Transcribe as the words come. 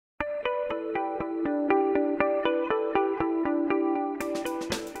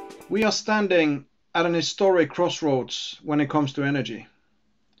We are standing at an historic crossroads when it comes to energy.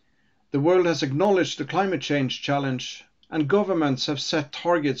 The world has acknowledged the climate change challenge, and governments have set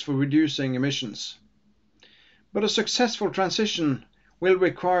targets for reducing emissions. But a successful transition will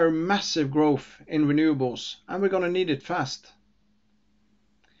require massive growth in renewables, and we're going to need it fast.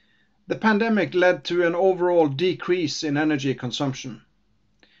 The pandemic led to an overall decrease in energy consumption.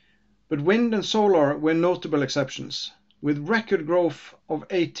 But wind and solar were notable exceptions, with record growth of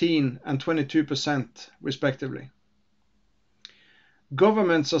 18% and 22% respectively.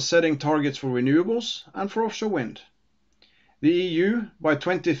 Governments are setting targets for renewables and for offshore wind. The EU by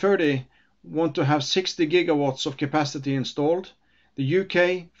 2030 want to have 60 gigawatts of capacity installed, the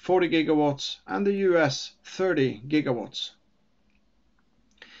UK 40 gigawatts and the US 30 gigawatts.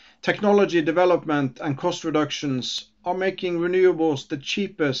 Technology development and cost reductions are making renewables the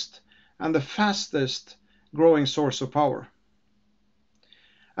cheapest and the fastest growing source of power.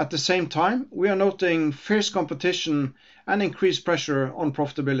 At the same time, we are noting fierce competition and increased pressure on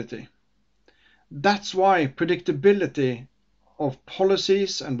profitability. That's why predictability of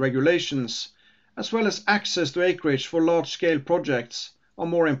policies and regulations, as well as access to acreage for large-scale projects, are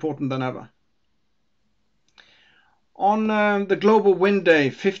more important than ever. On the Global Wind Day,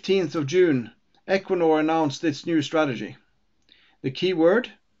 15th of June, Equinor announced its new strategy. The key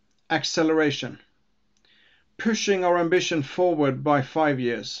word, acceleration. Pushing our ambition forward by 5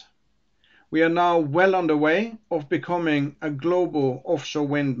 years. We are now well underway of becoming a global offshore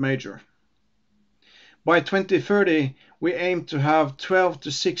wind major. By 2030, we aim to have 12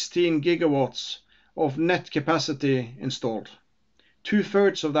 to 16 gigawatts of net capacity installed,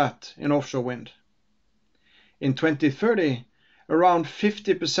 2/3 of that in offshore wind. In 2030, around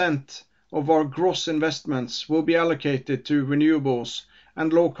 50% of our gross investments will be allocated to renewables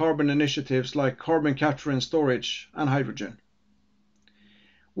and low-carbon initiatives like carbon capture and storage and hydrogen.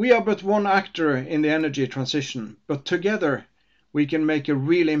 We are but one actor in the energy transition, but together we can make a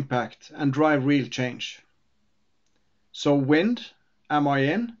real impact and drive real change. So wind, am I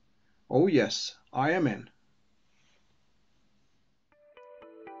in? Oh yes, I am in.